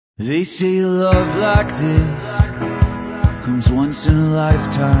They say a love like this comes once in a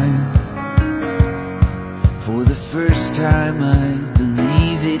lifetime. For the first time I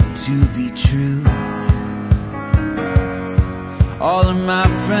believe it to be true. All of my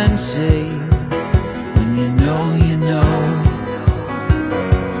friends say, when you know, you know.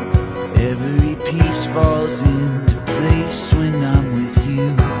 Every piece falls into place when I'm with you.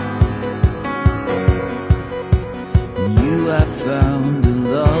 And you I found a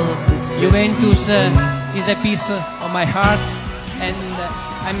love that sets Juventus me free. is a piece of my heart, and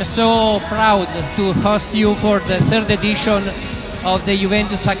I'm so proud to host you for the third edition of the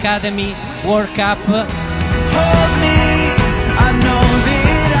Juventus Academy World Cup. Hold me, I know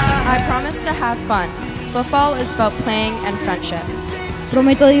that I promise to have fun. Football is about playing and friendship.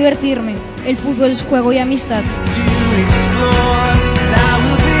 Prometo divertirme. El fútbol es juego y amistad. to explore, and I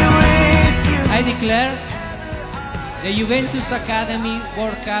will be with you. I declare the Juventus Academy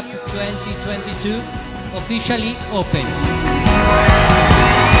World Cup 2022 officially open.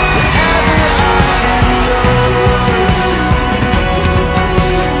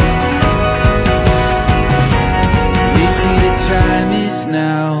 They say the time is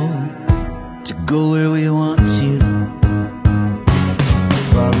now to go where we want to.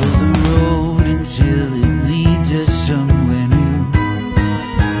 Follow the road until it leads us somewhere new.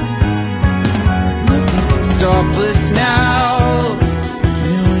 Nothing can stop us now,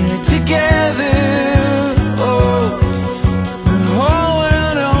 and we're together. Oh, the whole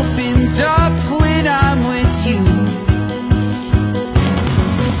world opens up when I'm with you.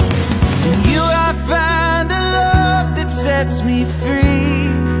 In you I find a love that sets me free.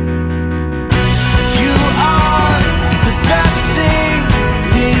 You are the best thing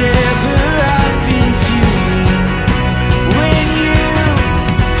that ever happened to me. When you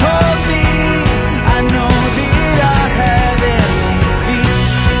hold me, I know that I have everything.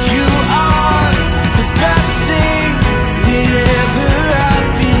 You are the best thing that ever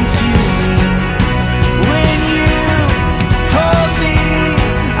happened to me. When you hold me,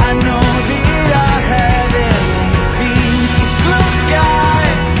 I know that I have everything. It's blue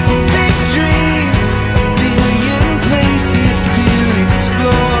skies, big dreams, a billion places to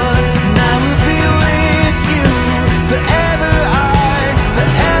explore, and I will be with you forever.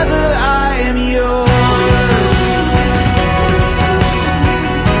 Forever I am yours.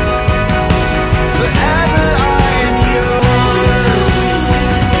 Forever I am yours.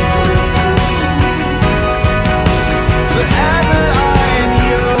 Forever I am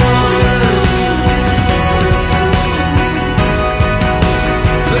yours.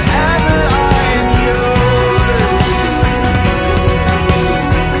 Forever I am yours.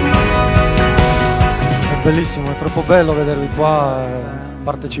 È bellissimo, è troppo bello vedervi qua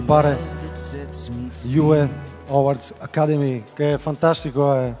partecipare Juve Awards Academy, che è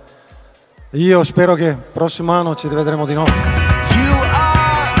fantastico, e io spero che prossimo anno ci rivedremo di nuovo. You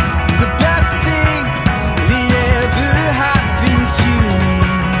are the best thing that ever happened to me.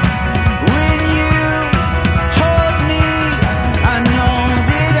 When you hold me, I know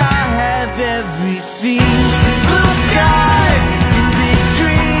that I have everything. It's blue skies and big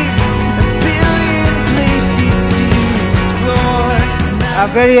dreams, a billion places to explore. I'm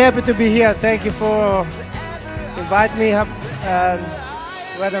very happy to be here. Thank you for inviting me up.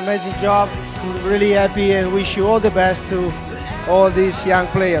 You had an amazing job. I'm really happy and wish you all the best to all these young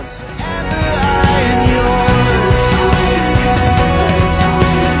players.